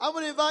I'm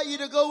going to invite you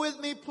to go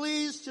with me,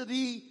 please, to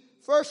the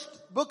first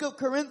book of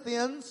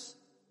Corinthians.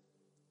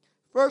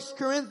 1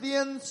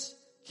 Corinthians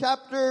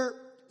chapter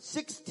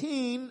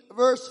 16,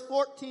 verse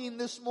 14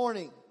 this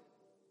morning.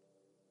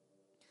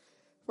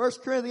 1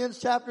 Corinthians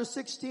chapter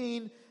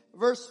 16,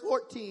 verse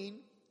 14.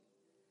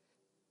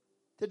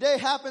 Today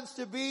happens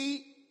to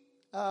be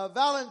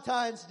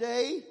Valentine's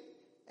Day,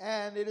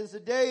 and it is a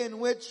day in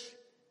which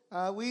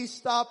we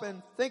stop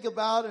and think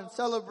about and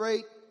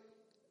celebrate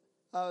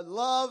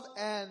love.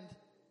 And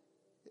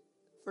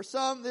for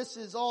some, this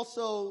is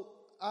also,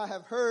 I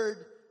have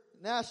heard,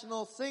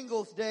 National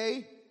Singles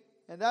Day,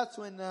 and that's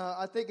when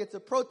I think it's a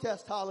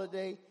protest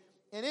holiday.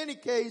 In any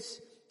case,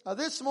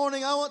 this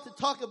morning I want to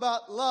talk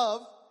about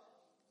love,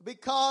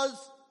 because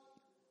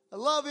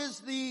love is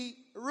the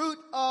root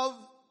of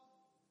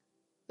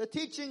the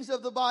teachings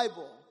of the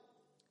Bible.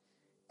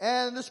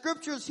 And the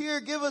scriptures here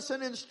give us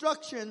an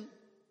instruction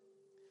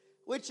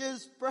which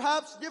is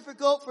perhaps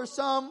difficult for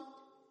some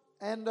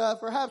and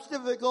perhaps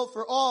difficult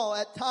for all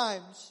at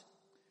times.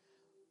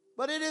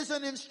 But it is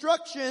an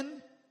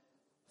instruction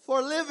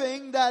for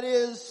living that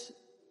is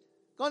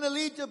going to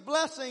lead to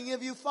blessing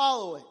if you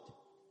follow it.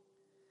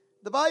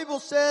 The Bible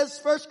says,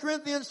 1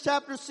 Corinthians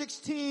chapter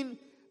 16,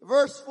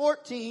 verse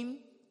 14,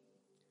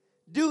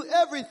 do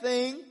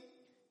everything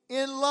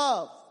in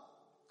love.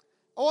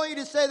 I want you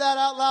to say that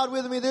out loud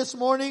with me this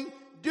morning.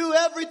 Do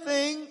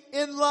everything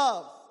in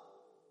love.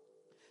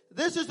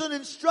 This is an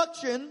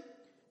instruction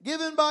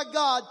given by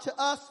God to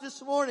us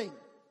this morning.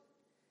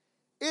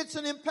 It's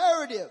an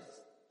imperative.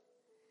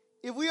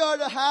 If we are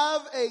to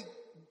have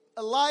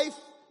a life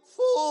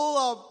full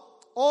of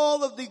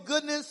all of the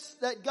goodness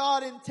that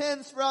God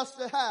intends for us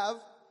to have,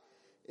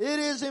 it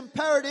is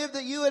imperative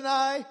that you and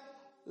I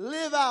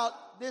live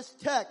out this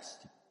text.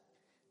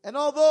 And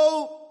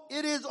although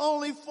it is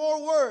only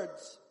 4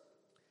 words,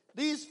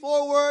 these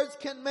 4 words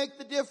can make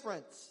the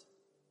difference.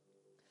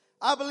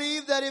 I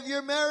believe that if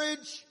your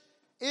marriage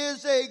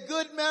is a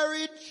good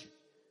marriage,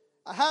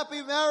 a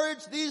happy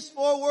marriage, these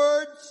 4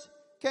 words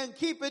can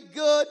keep it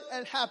good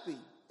and happy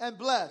and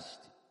blessed.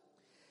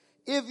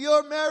 If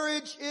your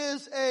marriage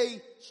is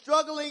a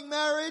struggling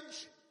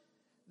marriage,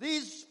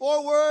 these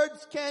 4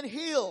 words can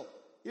heal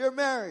your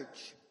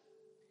marriage.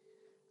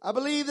 I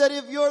believe that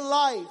if your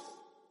life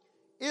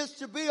is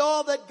to be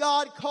all that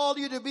God called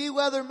you to be,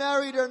 whether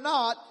married or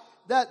not,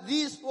 that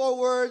these 4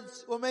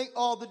 words will make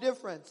all the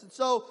difference. And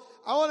so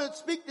I want to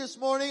speak this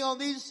morning on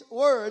these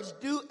words,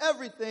 do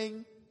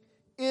everything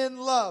in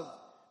love.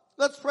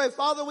 Let's pray.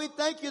 Father, we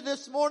thank you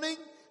this morning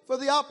for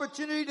the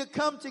opportunity to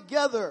come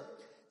together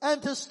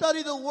and to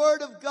study the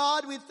Word of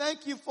God. We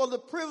thank you for the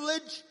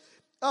privilege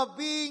of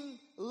being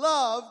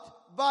loved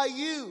by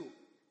you.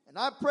 And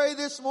I pray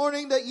this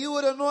morning that you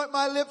would anoint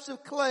my lips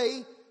of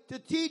clay to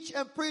teach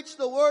and preach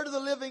the Word of the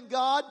living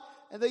God,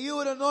 and that you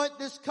would anoint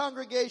this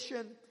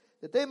congregation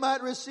that they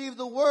might receive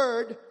the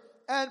Word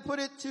and put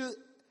it to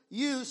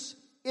use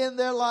in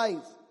their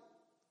life.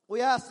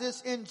 We ask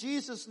this in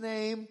Jesus'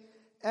 name,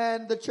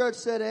 and the church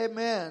said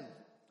amen.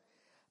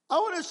 I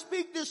want to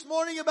speak this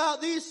morning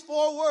about these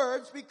 4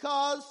 words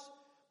because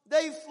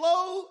they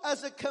flow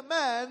as a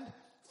command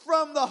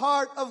from the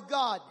heart of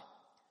God.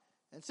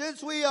 And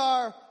since we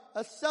are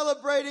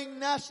celebrating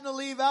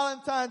nationally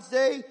Valentine's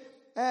Day,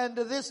 and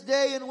this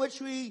day in which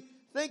we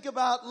think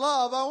about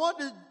love, I want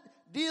to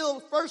deal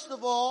first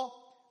of all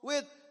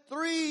with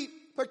 3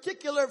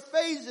 particular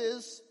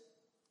phases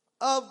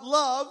of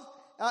love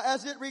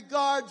as it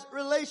regards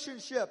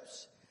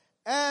relationships.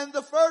 And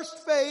the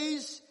first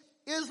phase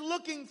is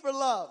looking for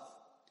love.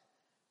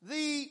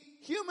 The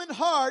human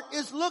heart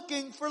is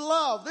looking for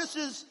love. This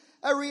is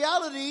a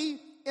reality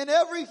in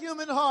every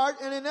human heart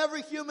and in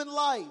every human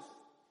life.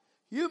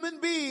 Human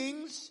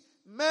beings,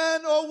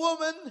 man or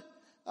woman,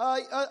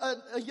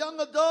 a young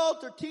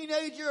adult or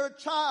teenager or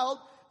child,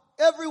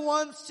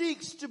 everyone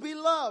seeks to be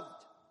loved.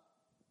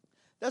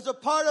 There's a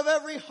part of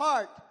every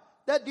heart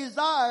that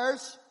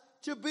desires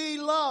to be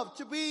loved,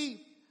 to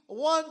be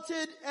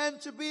wanted, and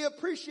to be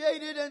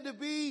appreciated, and to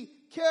be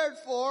cared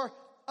for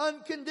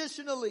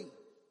unconditionally.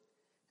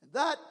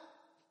 That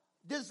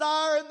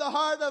desire in the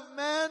heart of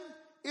man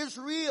is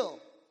real.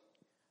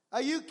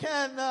 You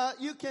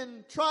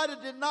can try to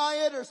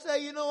deny it or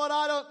say, you know what,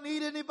 I don't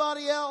need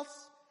anybody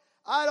else.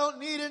 I don't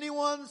need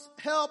anyone's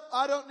help.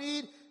 I don't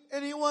need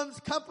anyone's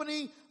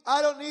company.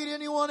 I don't need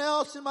anyone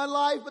else in my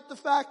life. But the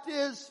fact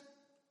is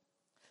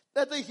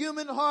that the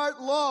human heart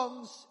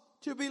longs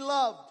to be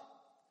loved.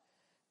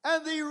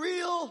 And the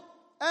real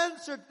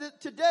answer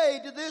today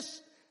to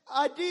this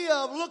idea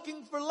of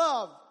looking for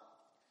love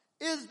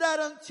is that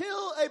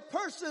until a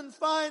person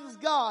finds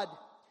God,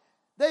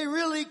 they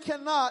really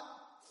cannot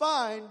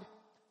find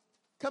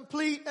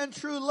complete and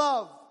true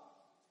love.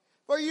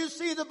 For you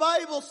see, the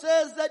Bible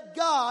says that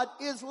God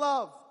is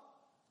love.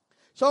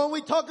 So when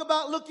we talk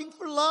about looking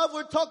for love,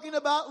 we're talking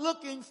about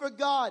looking for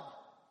God.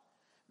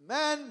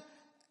 Man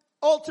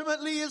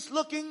ultimately is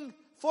looking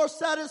for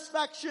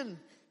satisfaction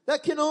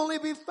that can only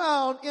be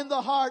found in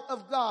the heart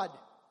of God.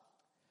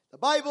 The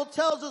Bible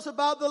tells us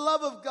about the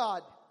love of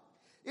God.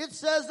 It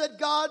says that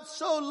God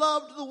so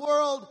loved the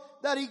world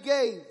that he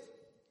gave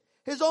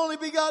his only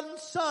begotten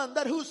Son,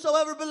 that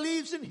whosoever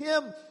believes in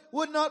him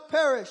would not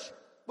perish,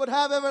 but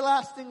have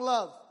everlasting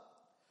love.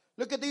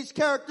 Look at these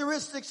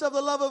characteristics of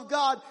the love of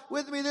God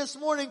with me this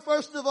morning.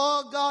 First of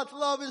all, God's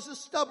love is a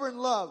stubborn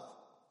love.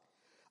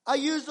 I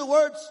use the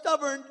word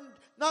stubborn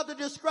not to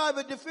describe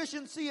a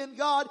deficiency in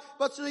God,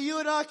 but so that you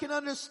and I can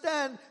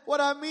understand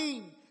what I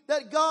mean.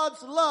 That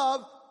God's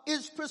love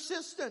is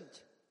persistent.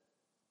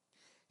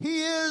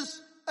 He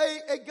is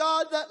a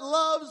God that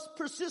loves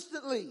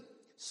persistently,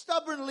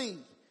 stubbornly.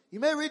 You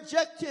may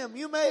reject him.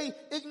 You may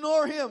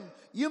ignore him.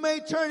 You may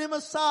turn him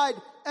aside,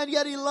 and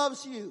yet he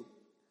loves you.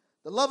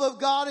 The love of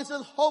God is a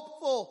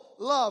hopeful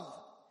love.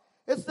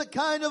 It's the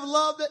kind of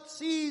love that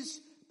sees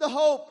the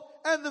hope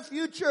and the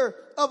future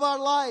of our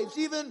lives.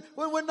 Even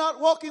when we're not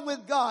walking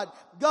with God,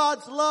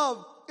 God's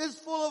love is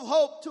full of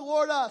hope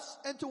toward us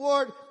and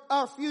toward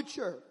our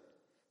future.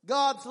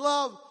 God's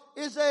love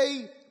is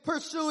a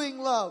pursuing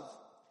love.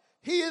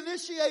 He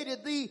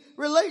initiated the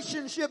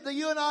relationship that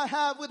you and I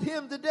have with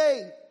him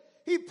today.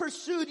 He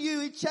pursued you.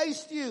 He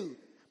chased you.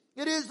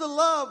 It is the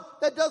love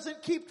that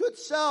doesn't keep to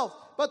itself,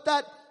 but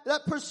that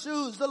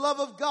pursues. The love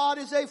of God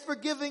is a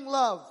forgiving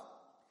love.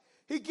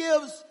 He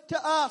gives to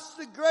us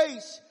the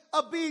grace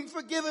of being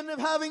forgiven, of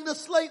having the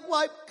slate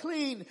wiped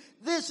clean.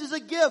 This is a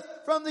gift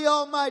from the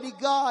Almighty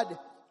God,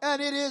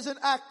 and it is an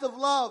act of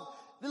love.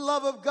 The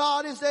love of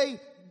God is a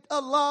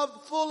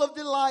love full of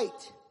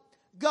delight.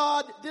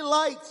 God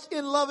delights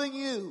in loving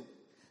you.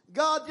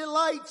 God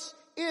delights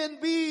in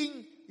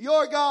being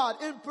your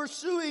God, in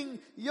pursuing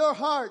your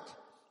heart.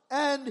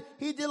 And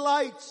he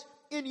delights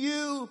in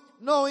you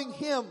knowing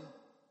him.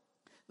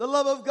 The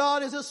love of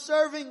God is a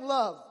serving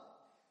love.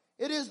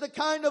 It is the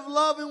kind of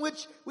love in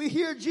which we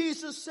hear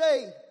Jesus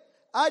say,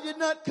 I did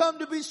not come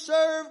to be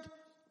served,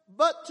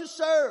 but to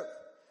serve.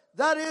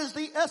 That is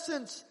the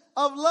essence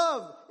of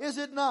love, is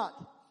it not?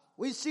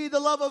 We see the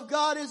love of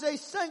God is a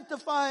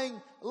sanctifying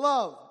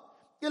love.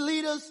 It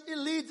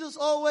leads us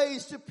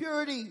always to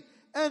purity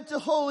and to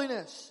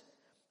holiness.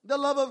 The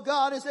love of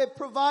God is a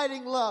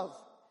providing love.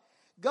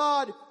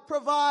 God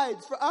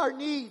provides for our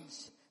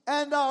needs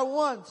and our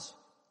wants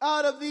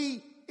out of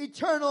the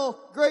eternal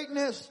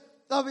greatness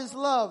of his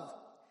love.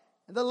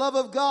 And the love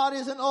of God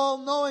is an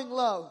all-knowing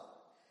love.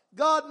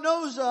 God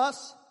knows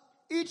us,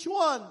 each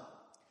one,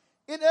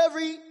 in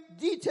every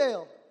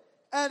detail,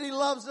 and he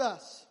loves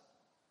us.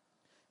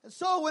 And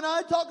so when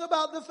I talk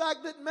about the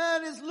fact that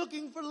man is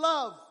looking for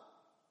love,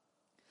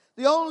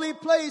 the only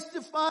place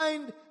to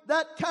find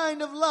that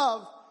kind of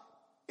love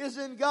is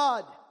in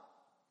God.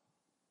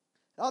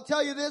 I'll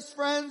tell you this,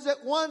 friends,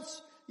 that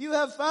once you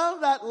have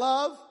found that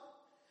love,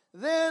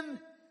 then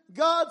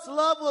God's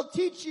love will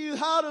teach you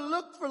how to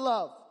look for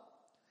love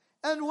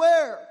and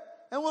where,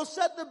 and will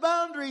set the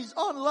boundaries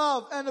on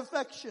love and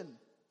affection.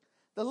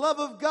 The love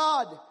of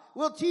God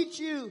will teach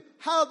you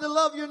how to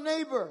love your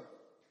neighbor.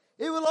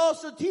 It will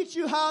also teach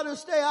you how to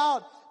stay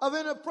out of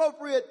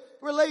inappropriate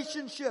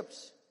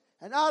relationships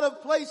and out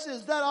of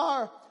places that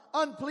are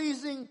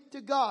unpleasing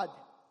to God.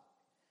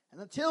 And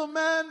until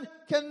man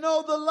can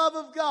know the love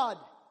of God,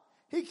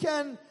 he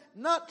can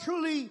not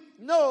truly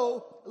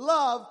know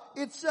love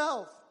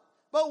itself.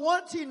 But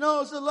once he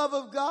knows the love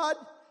of God,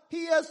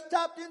 he has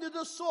tapped into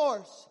the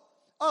source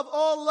of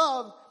all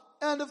love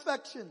and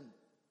affection.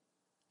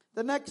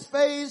 The next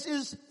phase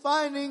is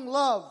finding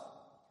love.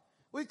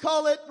 We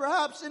call it,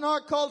 perhaps in our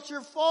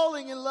culture,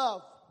 falling in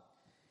love.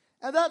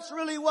 And that's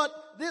really what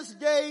this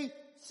day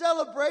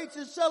celebrates.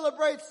 It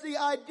celebrates the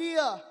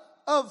idea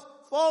of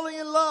falling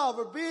in love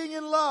or being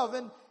in love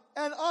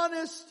and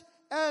honest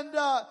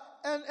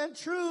and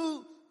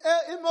true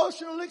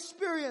emotional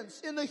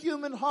experience in the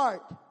human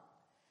heart.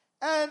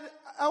 And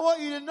I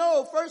want you to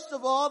know, first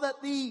of all,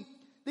 that the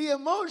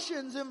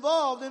emotions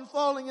involved in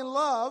falling in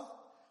love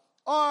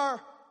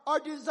are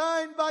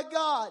designed by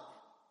God.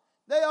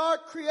 They are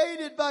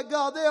created by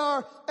God. They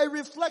are a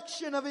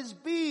reflection of his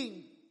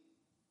being.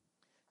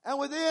 And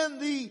within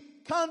the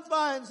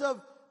confines of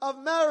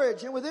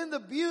marriage and within the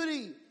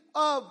beauty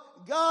of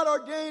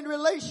God-ordained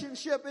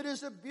relationship, it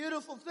is a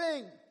beautiful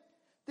thing.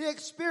 The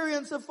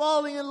experience of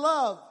falling in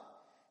love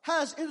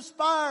has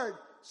inspired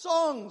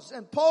songs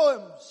and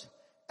poems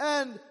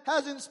and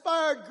has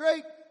inspired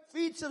great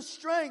feats of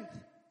strength.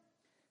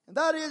 And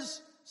that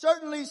is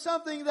certainly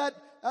something that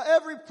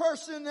every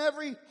person,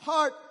 every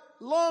heart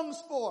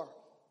longs for.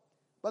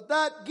 But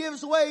that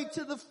gives way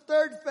to the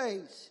third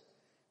phase.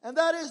 And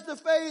that is the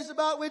phase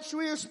about which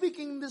we are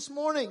speaking this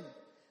morning.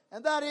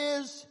 And that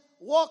is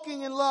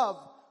walking in love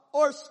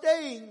or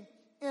staying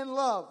in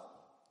love.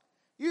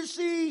 You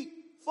see,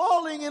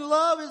 falling in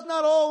love is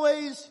not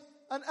always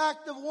an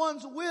act of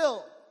one's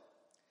will.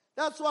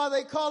 That's why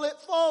they call it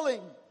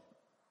falling.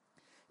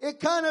 It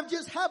kind of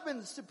just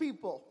happens to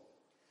people.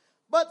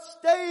 But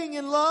staying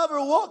in love or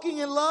walking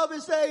in love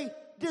is a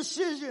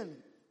decision.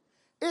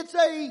 It's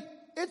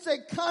a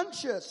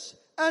conscious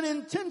and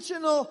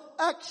intentional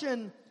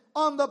action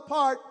on the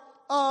part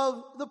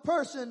of the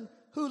person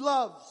who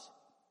loves.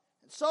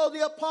 And so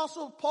the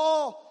Apostle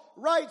Paul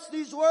writes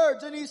these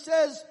words and he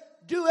says,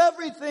 do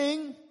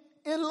everything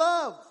in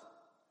love.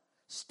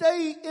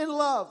 Stay in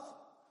love.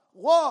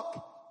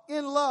 Walk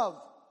in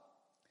love.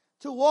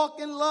 To walk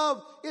in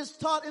love is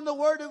taught in the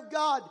Word of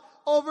God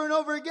over and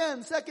over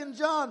again. 2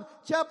 John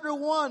chapter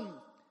 1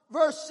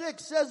 verse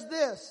 6 says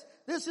this.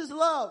 This is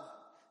love,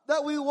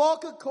 that we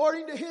walk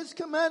according to His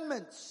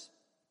commandments.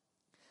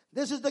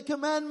 This is the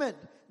commandment.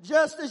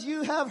 Just as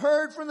you have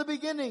heard from the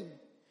beginning,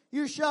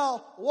 you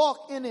shall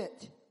walk in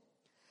it.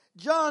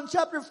 John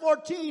chapter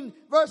 14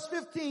 verse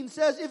 15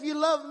 says, if you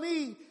love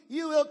me,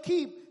 you will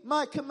keep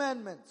my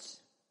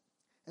commandments.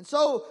 And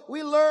so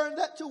we learn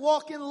that to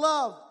walk in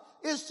love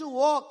is to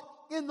walk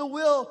in the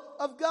will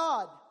of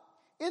God,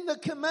 in the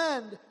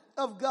command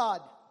of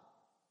God.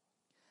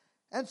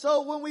 And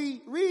so when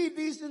we read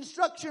these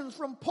instructions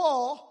from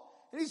Paul,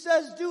 and he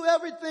says, do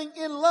everything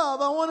in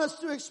love, I want us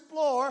to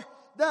explore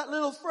that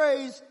little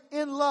phrase,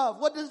 in love.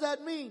 What does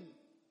that mean?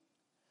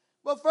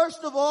 Well,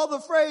 first of all, the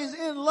phrase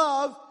in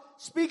love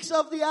speaks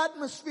of the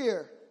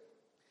atmosphere.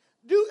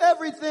 Do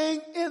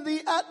everything in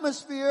the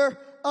atmosphere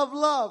of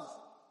love.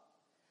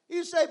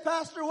 You say,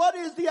 Pastor, what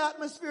is the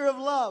atmosphere of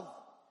love?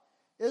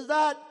 Is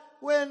that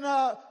when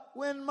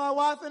my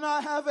wife and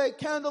I have a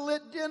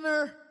candlelit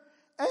dinner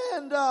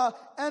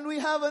and we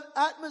have an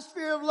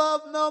atmosphere of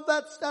love? No,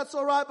 that's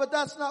all right, but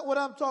that's not what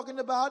I'm talking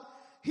about.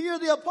 Here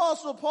the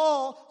Apostle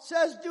Paul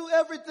says do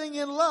everything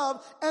in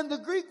love, and the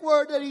Greek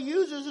word that he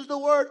uses is the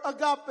word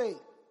agape.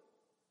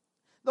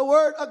 The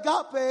word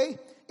agape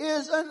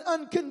is an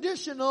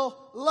unconditional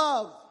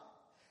love.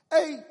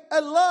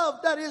 A love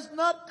that is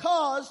not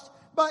caused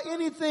by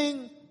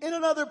anything in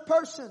another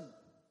person.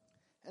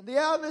 And the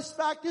honest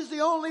fact is the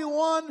only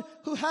one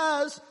who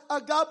has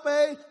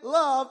agape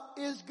love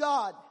is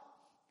God.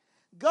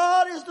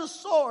 God is the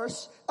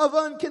source of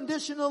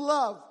unconditional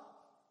love.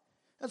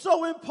 And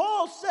so when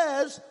Paul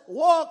says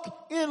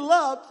walk in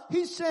love,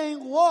 he's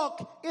saying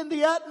walk in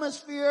the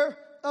atmosphere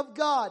of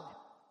God.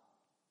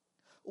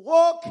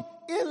 Walk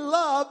in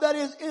love that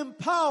is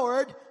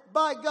empowered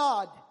by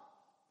God.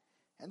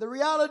 And the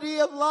reality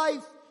of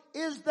life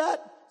is that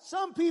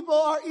some people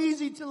are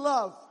easy to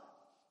love.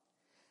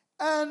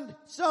 And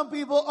some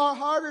people are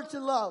harder to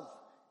love.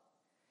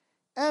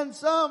 And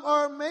some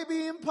are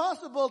maybe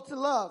impossible to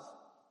love.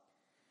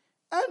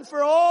 And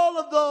for all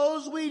of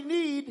those, we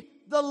need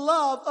the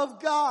love of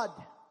God.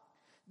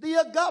 The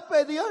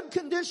agape, the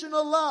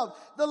unconditional love.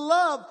 The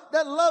love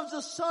that loves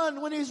a son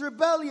when he's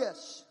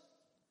rebellious.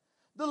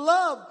 The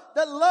love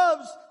that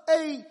loves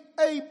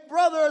a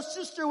brother or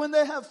sister when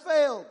they have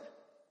failed.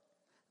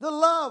 The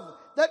love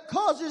that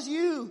causes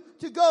you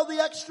to go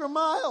the extra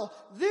mile.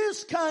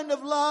 This kind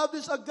of love,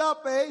 this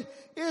agape,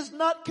 is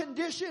not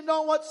conditioned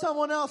on what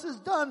someone else has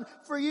done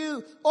for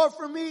you or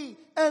for me.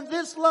 And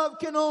this love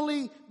can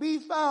only be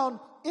found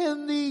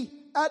in the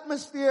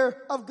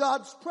atmosphere of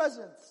God's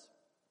presence.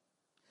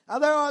 Now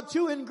there are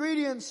two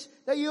ingredients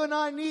that you and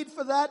I need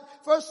for that.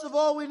 First of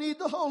all, we need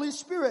the Holy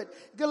Spirit.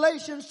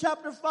 Galatians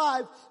chapter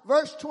 5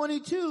 verse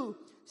 22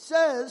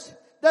 says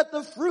that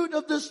the fruit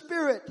of the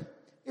Spirit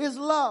is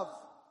love.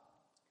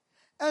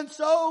 And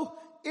so,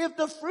 if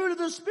the fruit of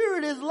the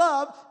Spirit is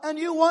love, and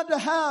you want to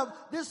have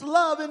this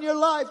love in your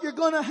life, you're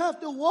going to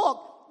have to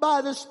walk by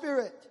the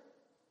Spirit.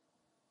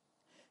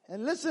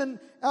 And listen,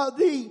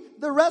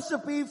 the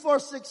recipe for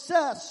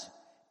success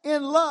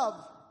in love,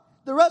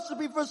 the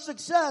recipe for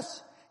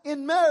success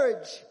in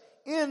marriage,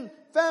 in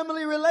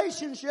family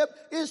relationship,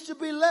 is to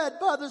be led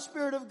by the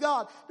Spirit of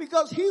God.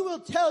 Because He will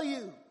tell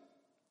you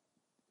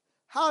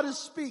how to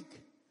speak,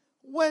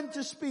 when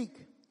to speak.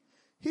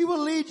 He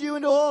will lead you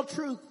into all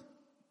truth.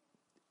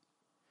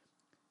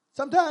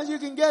 Sometimes you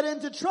can get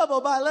into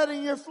trouble by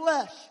letting your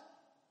flesh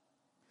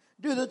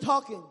do the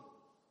talking.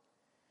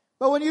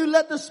 But when you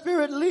let the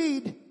Spirit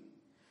lead,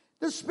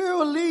 the Spirit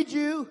will lead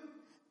you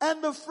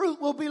and the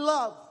fruit will be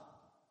love.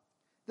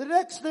 The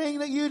next thing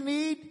that you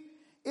need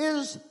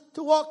is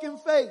to walk in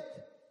faith.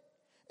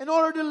 In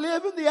order to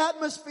live in the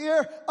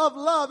atmosphere of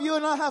love, you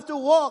and I have to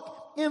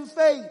walk in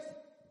faith.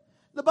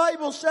 The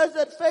Bible says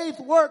that faith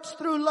works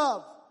through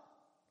love.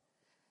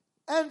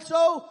 And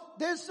so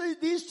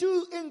these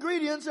two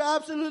ingredients are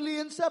absolutely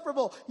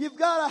inseparable. You've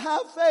got to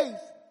have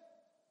faith.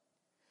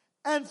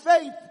 And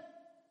faith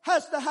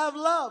has to have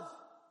love.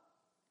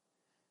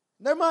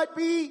 There might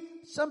be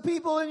some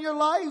people in your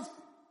life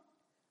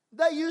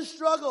that you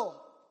struggle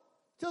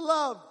to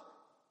love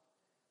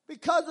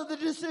because of the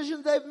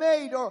decisions they've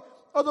made or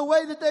the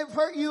way that they've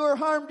hurt you or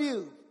harmed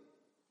you.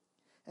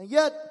 And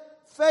yet,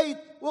 faith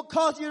will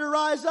cause you to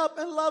rise up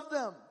and love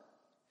them.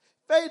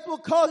 Faith will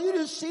cause you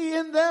to see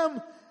in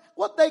them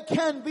what they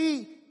can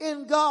be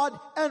in God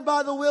and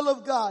by the will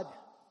of God.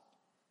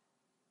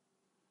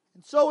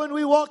 And so when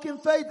we walk in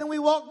faith and we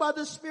walk by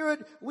the Spirit,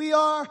 we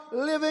are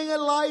living a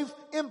life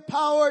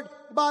empowered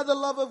by the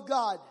love of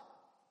God.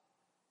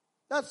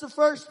 That's the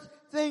first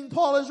thing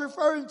Paul is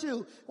referring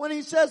to. When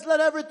he says, let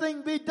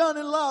everything be done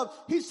in love,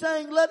 he's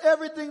saying, let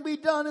everything be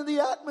done in the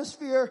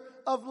atmosphere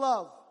of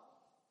love.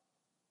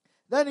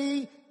 Then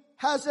he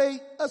has a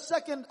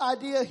second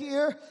idea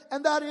here,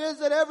 and that is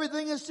that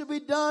everything is to be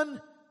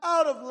done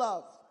out of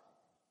love.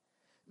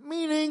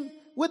 Meaning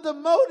with the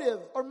motive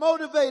or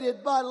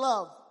motivated by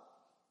love.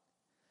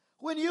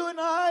 When you and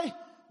I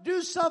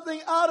do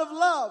something out of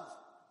love,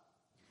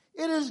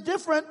 it is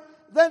different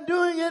than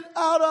doing it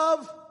out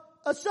of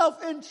a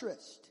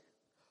self-interest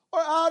or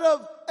out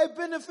of a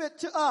benefit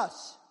to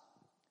us.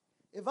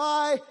 If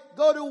I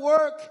go to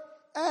work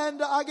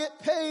and I get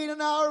paid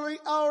an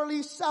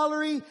hourly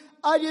salary,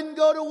 I didn't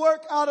go to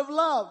work out of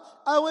love.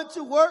 I went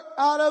to work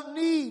out of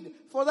need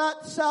for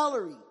that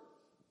salary.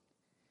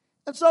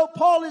 And so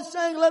Paul is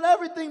saying, let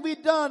everything be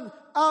done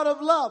out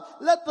of love.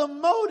 Let the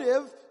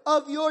motive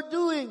of your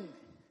doing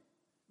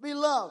be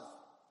love.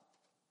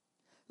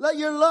 Let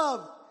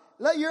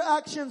your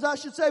actions, I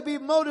should say, be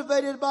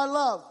motivated by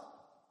love.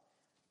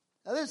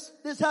 Now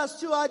this has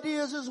two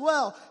ideas as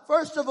well.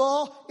 First of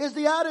all is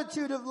the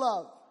attitude of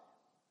love.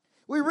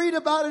 We read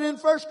about it in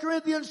 1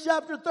 Corinthians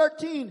chapter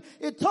 13.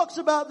 It talks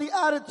about the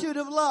attitude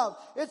of love.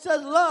 It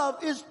says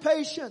love is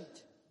patient.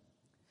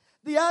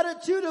 The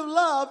attitude of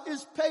love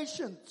is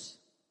patience.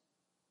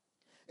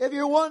 If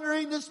you're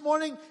wondering this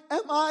morning,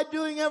 am I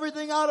doing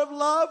everything out of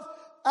love?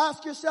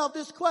 Ask yourself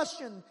this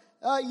question.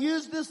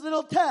 Use this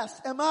little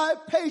test. Am I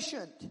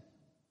patient?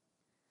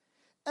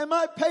 Am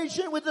I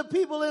patient with the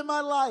people in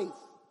my life?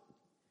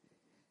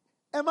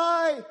 Am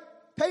I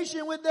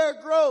patient with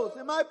their growth?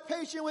 Am I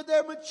patient with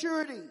their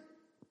maturity?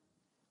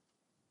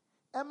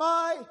 Am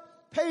I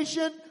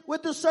patient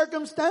with the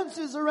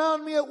circumstances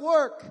around me at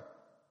work?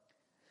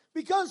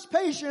 Because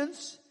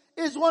patience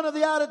is one of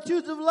the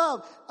attitudes of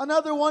love.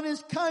 Another one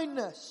is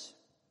kindness.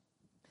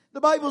 The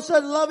Bible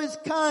said love is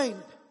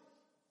kind.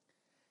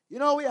 You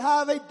know, we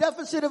have a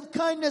deficit of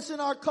kindness in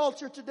our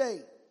culture today.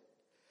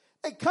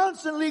 A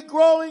constantly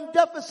growing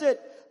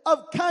deficit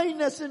of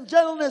kindness and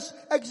gentleness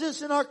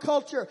exists in our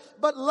culture.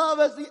 But love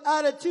as the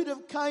attitude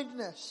of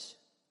kindness.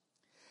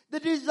 The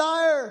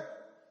desire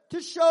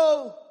to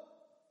show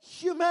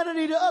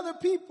humanity to other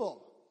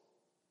people.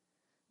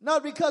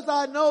 Not because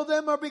I know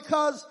them or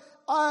because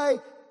I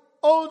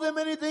owe them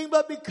anything,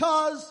 but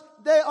because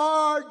they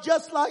are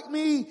just like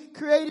me,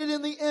 created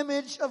in the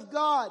image of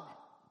God.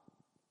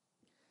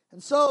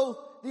 And so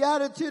the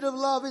attitude of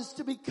love is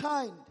to be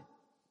kind.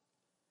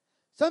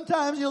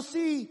 Sometimes you'll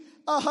see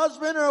a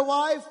husband or a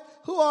wife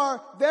who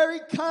are very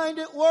kind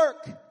at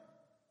work.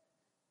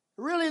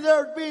 Really,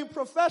 they're being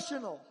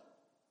professional.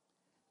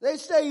 They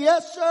say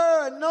yes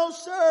sir and no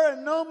sir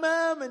and no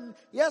ma'am and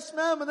yes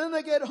ma'am, and then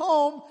they get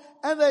home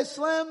and they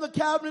slam the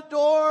cabinet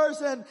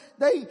doors and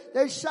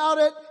they shout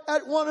it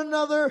at one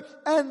another,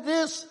 and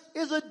this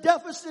is a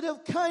deficit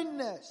of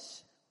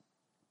kindness.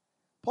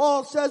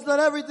 Paul says let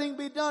everything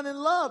be done in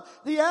love,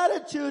 the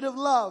attitude of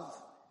love.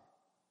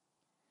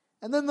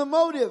 And then the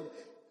motive.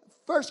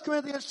 1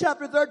 Corinthians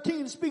chapter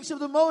 13 speaks of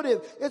the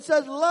motive. It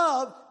says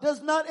love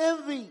does not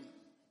envy.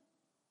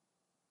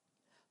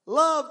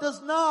 Love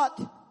does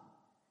not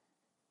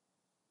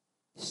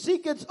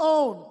seek its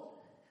own.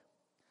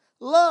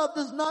 Love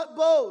does not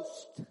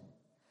boast.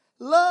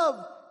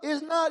 Love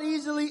is not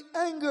easily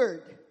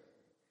angered.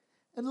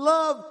 And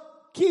love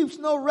keeps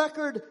no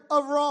record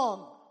of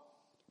wrong.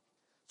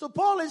 So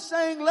Paul is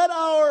saying, let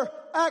our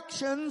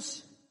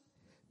actions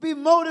be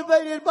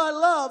motivated by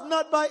love,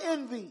 not by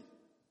envy.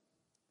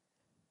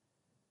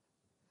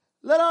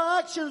 Let our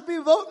actions be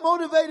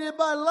motivated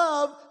by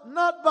love,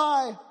 not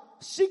by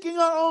seeking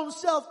our own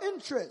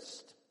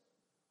self-interest.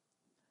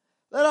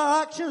 Let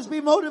our actions be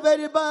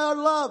motivated by our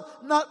love,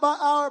 not by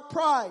our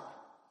pride.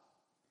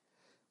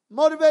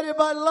 Motivated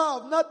by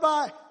love, not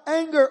by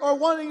anger or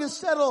wanting to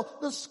settle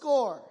the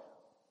score.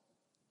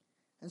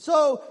 And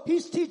so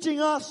he's teaching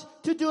us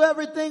to do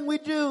everything we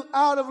do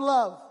out of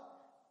love.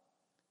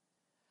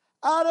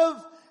 Out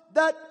of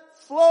that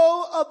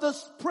flow of the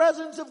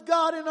presence of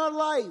God in our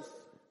life.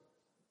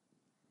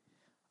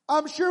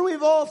 I'm sure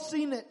we've all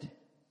seen it.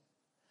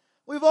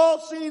 We've all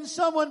seen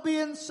someone be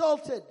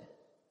insulted,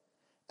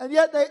 and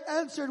yet they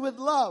answered with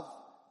love.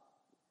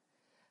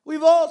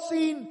 We've all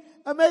seen,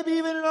 and maybe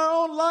even in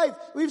our own life,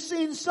 we've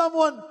seen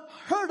someone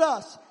hurt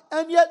us,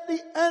 and yet the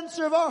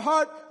answer of our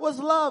heart was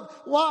love.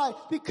 Why?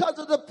 Because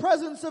of the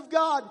presence of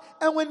God.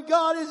 And when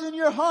God is in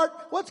your heart,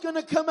 what's going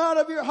to come out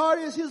of your heart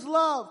is His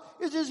love,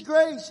 is His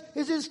grace,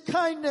 is His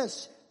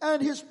kindness,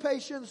 and His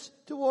patience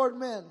toward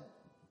men.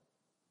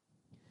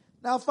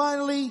 Now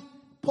finally,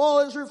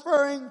 Paul is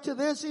referring to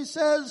this. He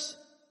says,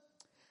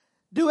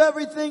 do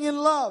everything in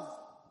love.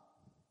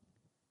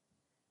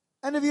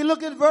 And if you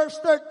look at verse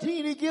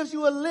 13, he gives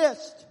you a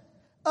list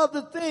of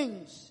the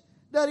things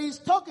that he's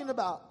talking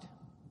about.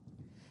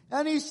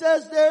 And he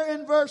says there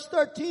in verse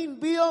 13,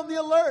 be on the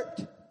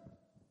alert.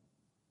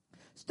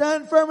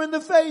 Stand firm in the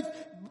faith.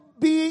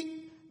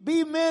 Be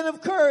men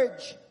of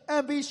courage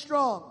and be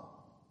strong.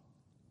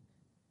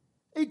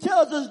 He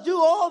tells us do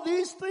all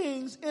these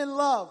things in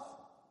love.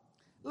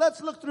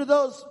 Let's look through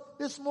those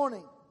this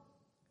morning.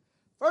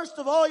 First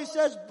of all, he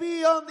says,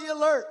 be on the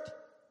alert.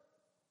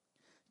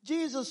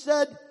 Jesus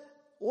said,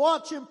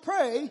 watch and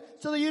pray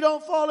so that you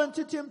don't fall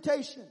into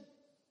temptation.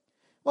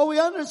 What we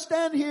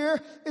understand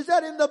here is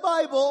that in the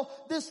Bible,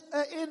 this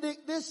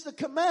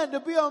command to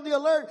be on the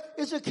alert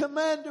is a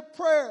command to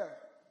prayer.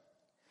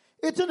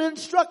 It's an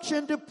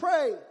instruction to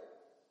pray.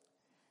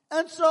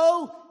 And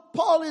so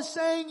Paul is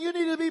saying you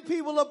need to be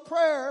people of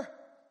prayer,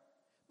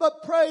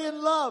 but pray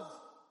in love.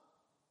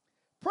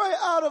 Pray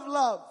out of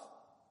love.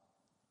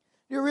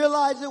 You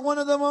realize that one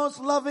of the most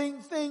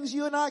loving things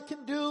you and I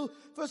can do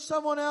for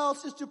someone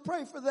else is to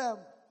pray for them,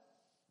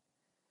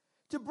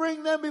 to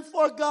bring them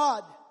before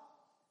God,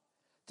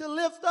 to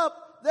lift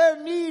up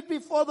their need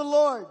before the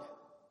Lord,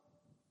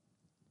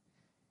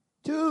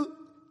 to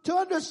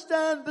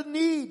understand the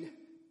need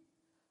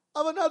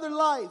of another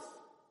life,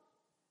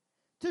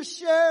 to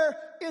share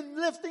in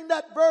lifting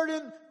that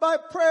burden by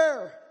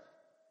prayer.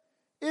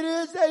 It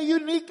is a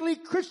uniquely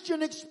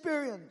Christian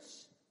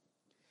experience.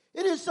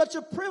 It is such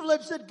a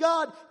privilege that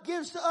God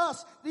gives to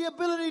us the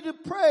ability to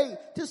pray,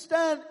 to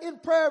stand in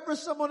prayer for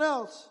someone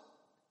else.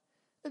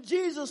 And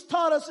Jesus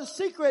taught us a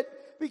secret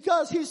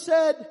because he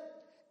said,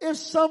 if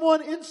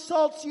someone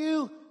insults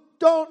you,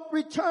 don't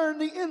return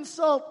the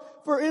insult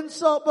for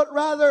insult, but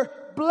rather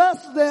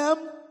bless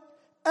them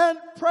and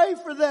pray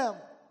for them.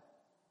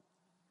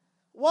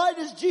 Why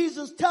does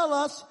Jesus tell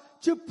us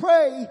to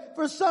pray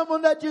for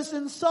someone that just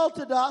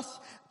insulted us,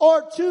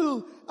 or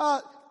to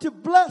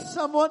bless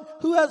someone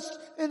who has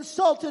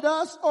insulted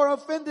us or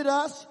offended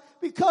us?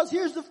 Because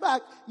here's the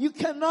fact. You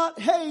cannot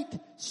hate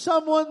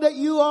someone that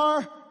you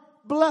are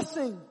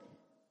blessing.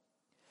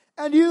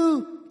 And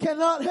you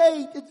cannot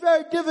hate, it's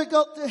very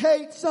difficult to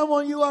hate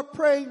someone you are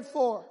praying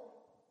for.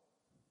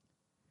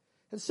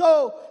 And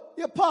so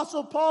the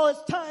Apostle Paul is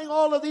tying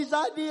all of these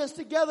ideas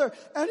together,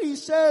 and he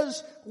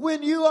says,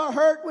 when you are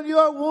hurt, when you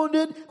are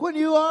wounded, when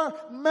you are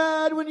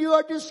mad, when you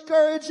are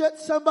discouraged at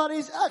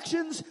somebody's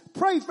actions,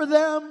 pray for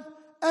them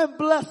and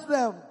bless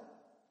them.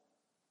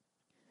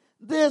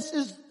 This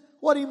is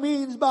what he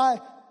means by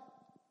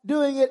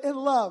doing it in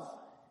love.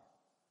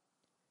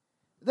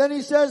 Then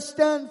he says,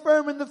 stand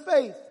firm in the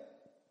faith.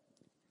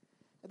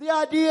 The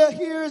idea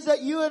here is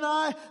that you and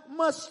I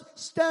must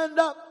stand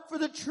up for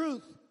the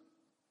truth.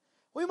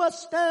 We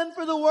must stand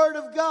for the Word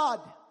of God,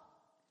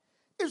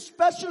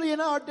 especially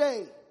in our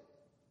day.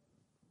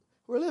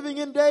 We're living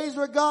in days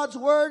where God's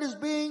Word is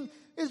being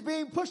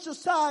pushed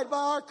aside by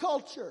our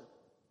culture.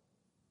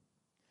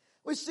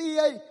 We see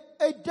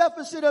a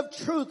deficit of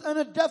truth and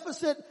a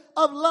deficit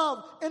of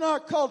love in our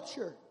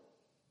culture.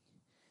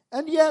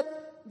 And yet,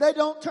 they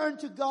don't turn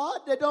to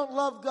God. They don't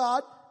love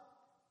God.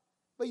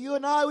 But you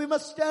and I, we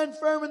must stand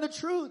firm in the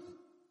truth.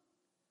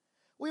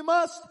 We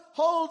must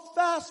hold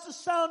fast to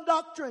sound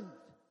doctrine.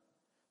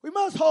 We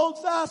must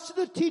hold fast to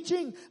the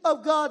teaching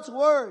of God's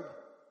Word.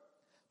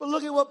 But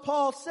look at what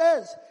Paul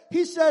says.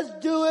 He says,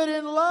 do it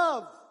in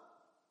love.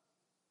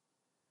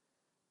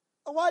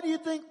 Why do you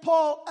think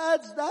Paul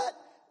adds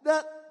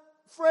that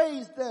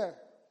phrase there?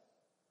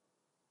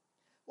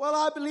 Well,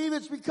 I believe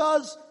it's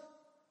because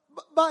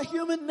by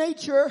human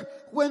nature,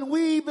 when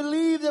we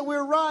believe that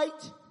we're right,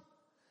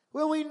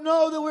 when we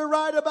know that we're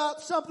right about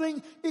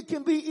something, it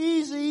can be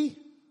easy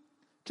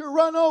to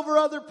run over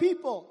other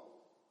people.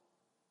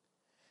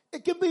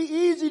 It can be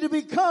easy to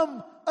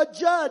become a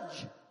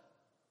judge.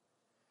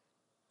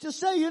 To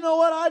say, you know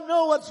what, I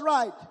know what's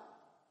right.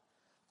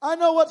 I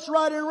know what's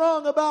right and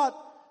wrong about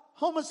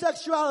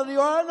homosexuality,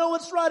 or I know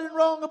what's right and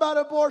wrong about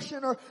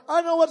abortion, or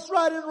I know what's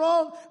right and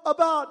wrong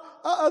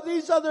about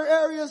these other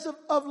areas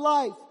of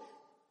life.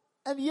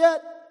 And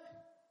yet,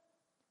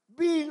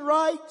 being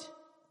right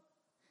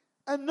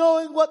and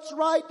knowing what's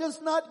right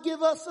does not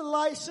give us a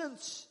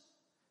license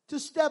to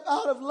step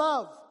out of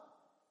love.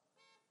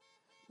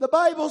 The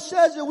Bible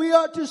says that we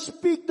are to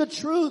speak the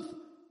truth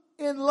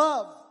in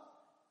love.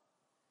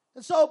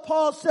 And so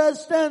Paul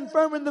says, stand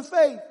firm in the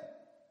faith.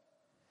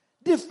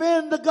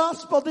 Defend the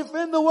gospel,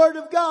 defend the Word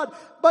of God,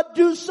 but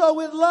do so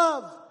with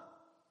love.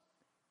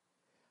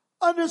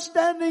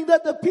 Understanding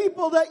that the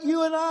people that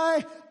you and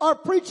I are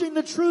preaching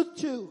the truth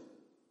to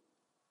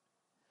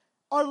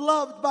are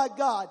loved by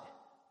God.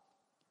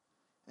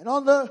 And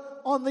on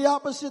the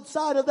opposite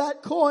side of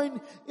that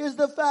coin is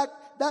the fact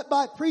that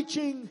by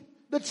preaching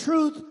the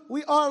truth,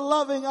 we are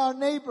loving our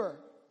neighbor.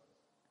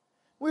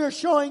 We are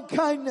showing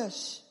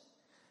kindness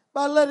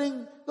by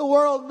letting the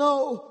world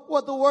know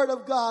what the Word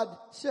of God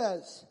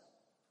says.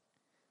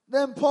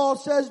 Then Paul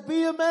says,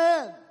 be a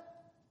man.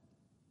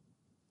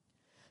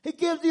 He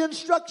gives the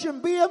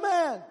instruction, be a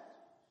man.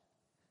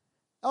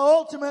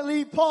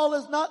 Ultimately, Paul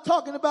is not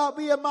talking about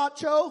be a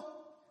macho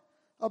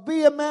or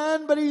be a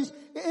man, but he's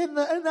in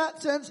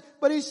that sense,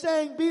 but he's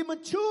saying be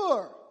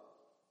mature.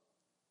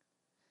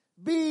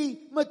 Be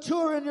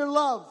mature in your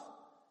love.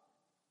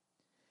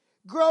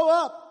 Grow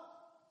up.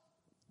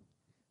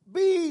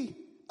 Be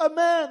a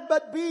man,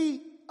 but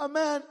be a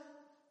man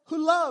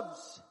who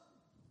loves.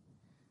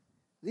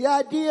 The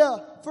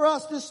idea for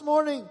us this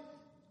morning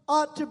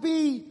ought to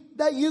be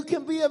that you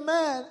can be a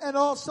man and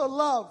also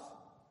love.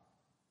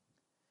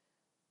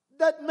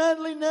 That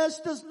manliness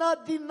does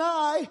not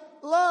deny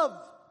love.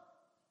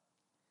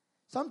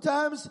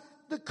 Sometimes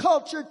the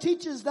culture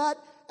teaches that,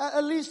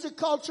 at least the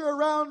culture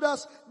around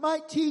us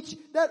might teach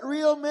that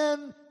real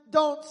men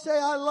don't say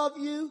I love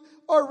you,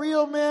 or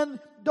real men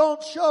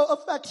don't show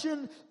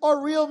affection,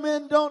 or real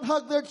men don't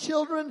hug their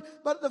children.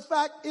 But the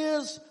fact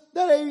is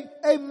that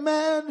a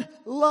man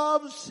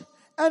loves,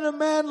 and a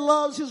man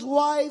loves his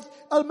wife,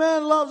 a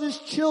man loves his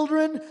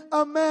children,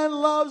 a man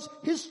loves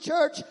his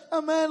church,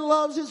 a man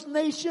loves his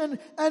nation,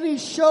 and he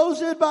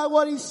shows it by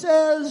what he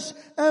says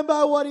and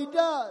by what he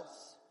does.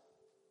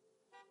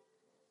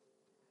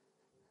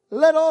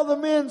 Let all the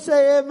men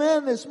say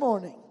amen this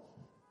morning.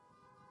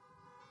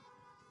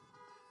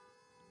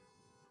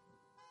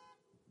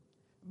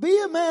 Be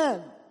a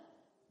man.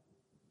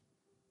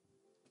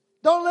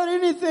 Don't let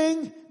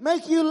anything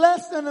make you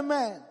less than a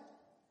man.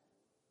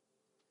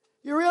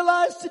 You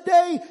realize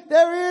today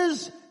there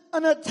is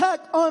an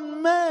attack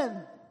on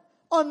men.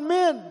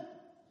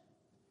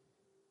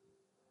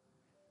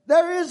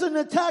 There is an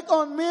attack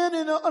on men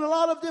in a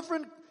lot of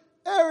different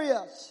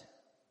areas.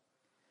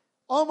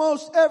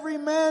 Almost every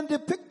man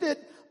depicted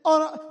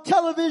on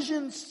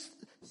television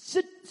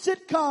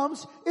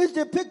sitcoms is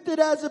depicted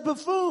as a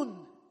buffoon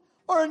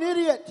or an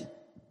idiot.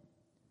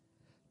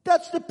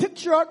 That's the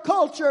picture our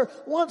culture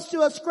wants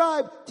to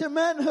ascribe to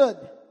manhood.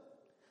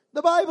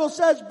 The Bible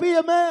says, be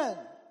a man.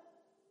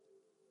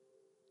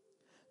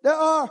 There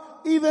are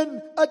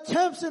even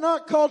attempts in our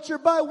culture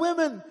by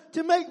women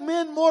to make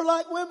men more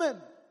like women.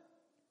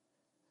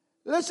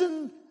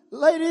 Listen,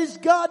 ladies,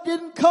 God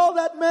didn't call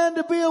that man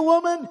to be a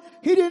woman.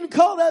 He didn't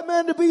call that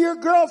man to be your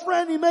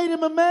girlfriend. He made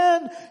him a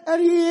man,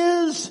 and he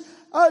is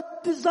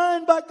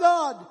designed by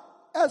God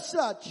as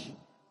such.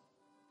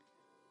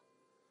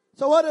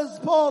 So what does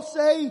Paul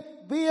say?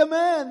 Be a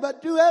man,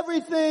 but do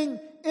everything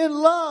in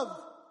love.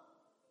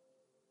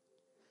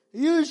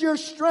 Use your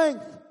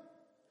strength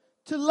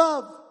to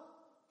love.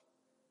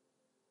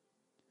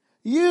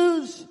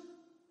 Use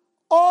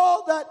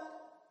all that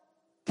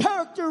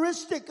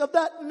characteristic of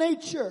that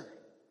nature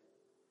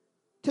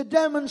to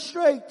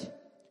demonstrate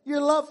your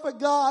love for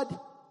God,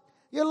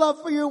 your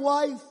love for your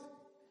wife,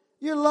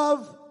 your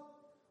love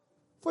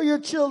for your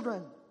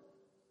children.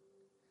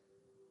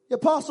 The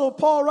Apostle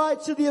Paul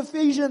writes to the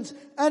Ephesians,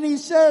 and he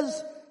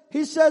says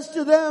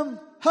to them,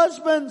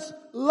 husbands,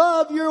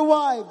 love your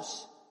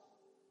wives.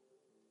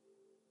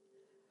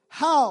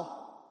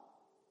 How?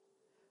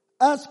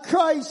 As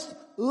Christ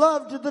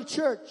loved the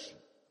church,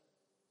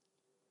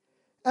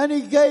 and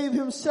he gave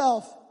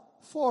himself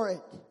for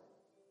it.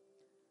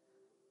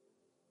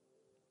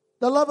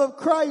 The love of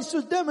Christ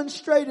was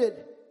demonstrated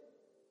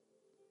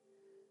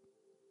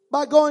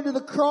by going to the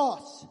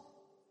cross,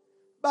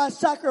 by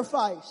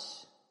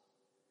sacrifice,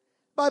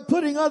 by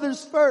putting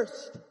others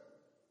first.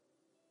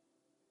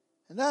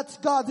 And that's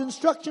God's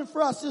instruction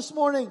for us this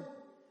morning.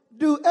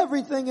 Do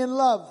everything in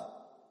love.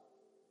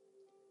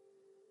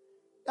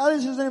 Now,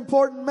 this is an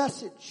important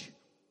message.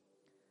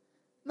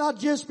 Not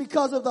just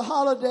because of the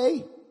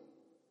holiday,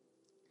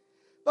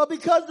 but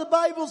because the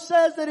Bible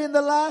says that in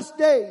the last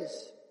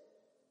days,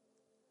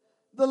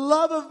 the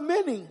love of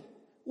many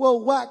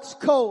will wax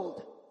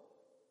cold.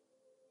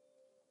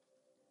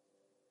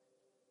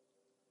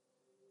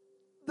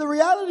 The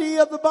reality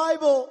of the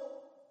Bible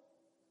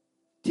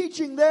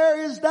teaching there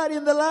is that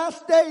in the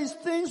last days,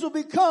 things will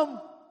become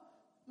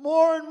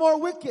more and more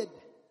wicked.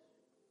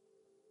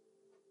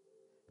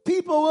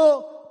 People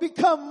will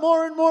become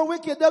more and more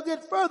wicked. They'll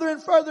get further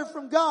and further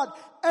from God.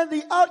 And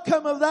the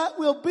outcome of that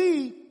will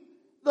be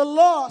the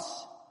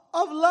loss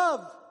of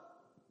love.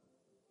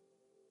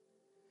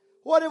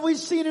 What have we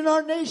seen in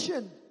our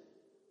nation?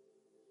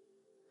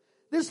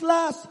 This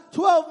last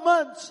 12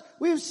 months,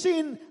 we've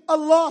seen a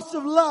loss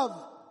of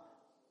love.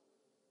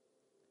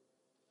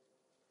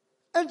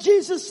 And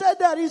Jesus said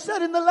that. He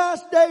said in the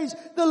last days,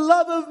 the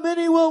love of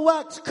many will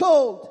wax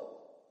cold.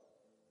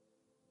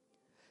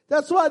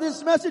 That's why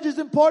this message is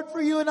important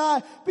for you and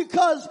I,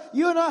 because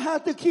you and I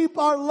have to keep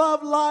our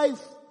love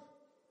life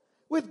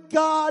with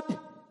God,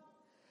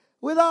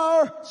 with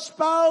our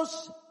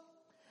spouse,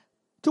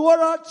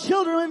 toward our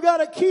children. We've got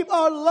to keep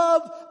our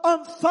love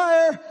on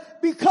fire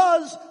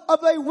because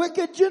of a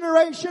wicked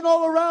generation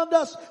all around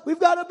us. We've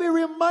got to be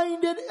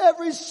reminded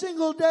every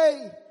single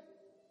day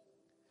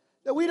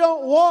that we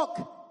don't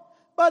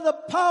walk by the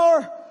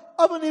power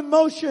of an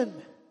emotion.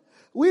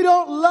 We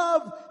don't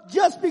love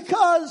just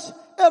because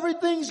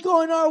everything's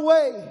going our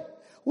way.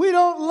 We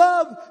don't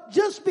love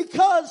just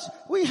because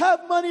we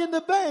have money in the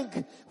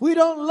bank. We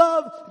don't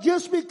love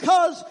just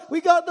because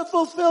we got the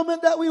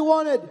fulfillment that we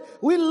wanted.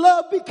 We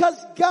love because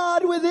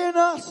God within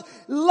us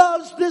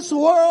loves this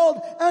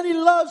world, and He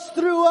loves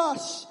through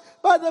us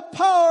by the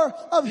power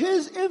of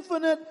His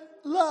infinite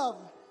love.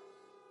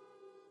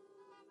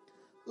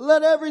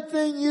 Let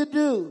everything you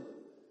do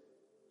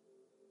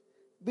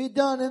be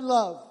done in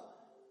love.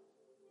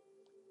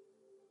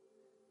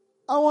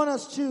 I want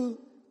us to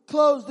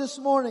close this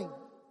morning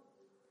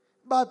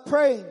by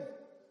praying.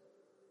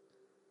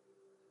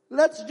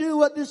 Let's do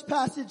what this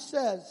passage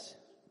says.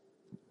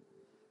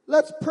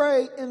 Let's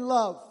pray in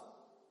love.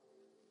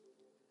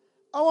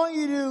 I want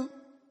you to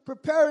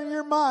prepare in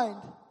your mind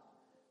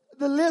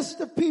the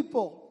list of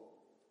people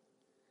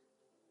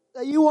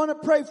that you want to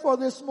pray for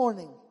this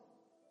morning.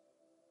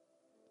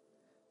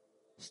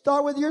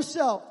 Start with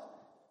yourself.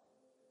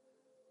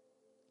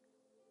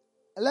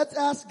 And let's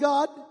ask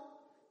God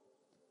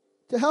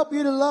to help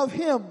you to love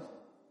Him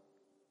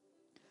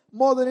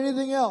more than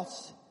anything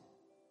else.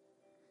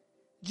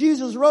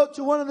 Jesus wrote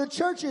to one of the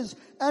churches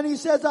and He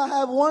says, I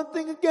have one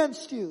thing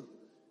against you.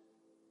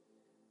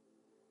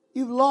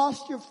 You've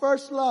lost your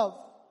first love.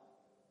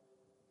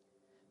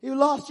 You've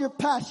lost your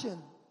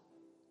passion.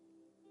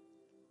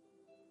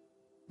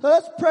 So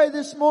let's pray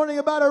this morning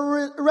about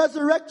a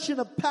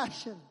resurrection of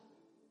passion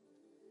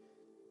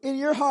in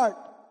your heart,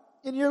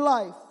 in your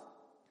life.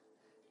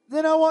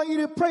 Then I want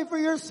you to pray for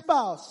your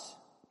spouse.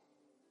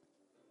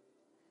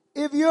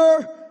 If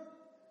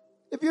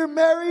you're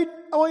married,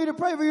 I want you to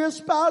pray for your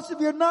spouse. If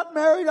you're not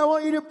married, I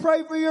want you to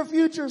pray for your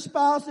future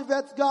spouse if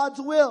that's God's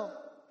will.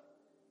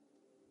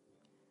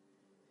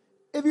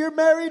 If you're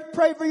married,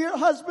 pray for your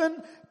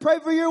husband, pray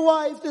for your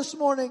wife this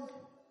morning.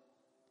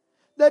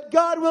 That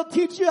God will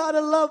teach you how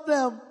to love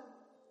them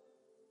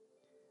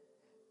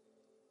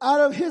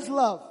out of His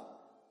love.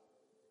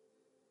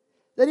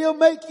 That He'll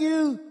make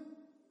you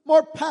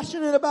more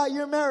passionate about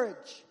your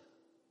marriage.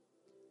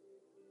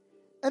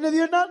 And if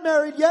you're not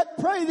married yet,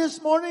 pray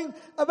this morning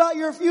about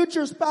your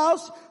future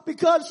spouse,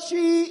 because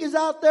she is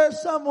out there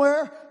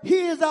somewhere,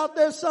 he is out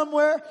there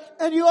somewhere,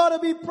 and you ought to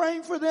be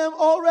praying for them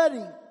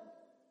already.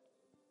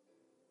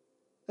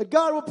 That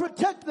God will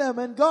protect them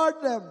and guard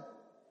them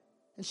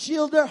and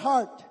shield their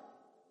heart.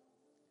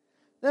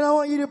 Then I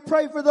want you to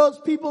pray for those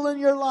people in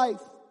your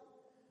life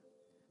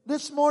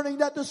this morning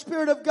that the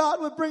Spirit of God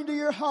would bring to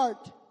your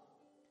heart.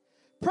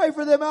 Pray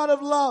for them out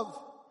of love,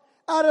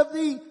 out of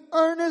the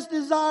earnest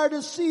desire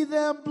to see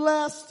them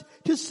blessed,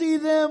 to see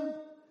them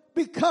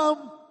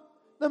become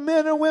the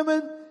men and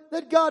women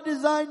that God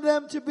designed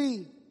them to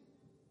be.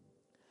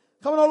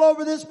 Coming all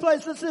over this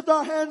place, let's lift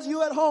our hands.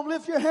 You at home,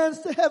 lift your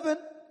hands to heaven.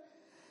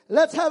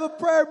 Let's have a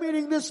prayer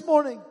meeting this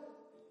morning.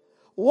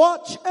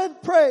 Watch and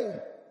pray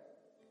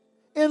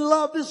in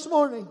love this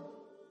morning.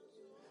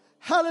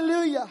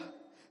 Hallelujah.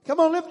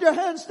 Come on, lift your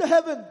hands to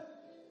heaven.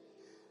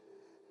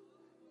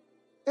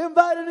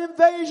 Invite an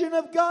invasion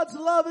of God's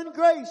love and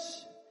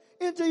grace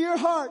into your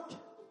heart.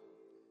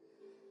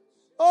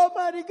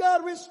 Almighty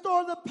God,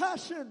 restore the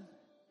passion.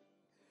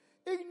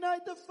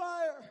 Ignite the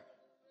fire.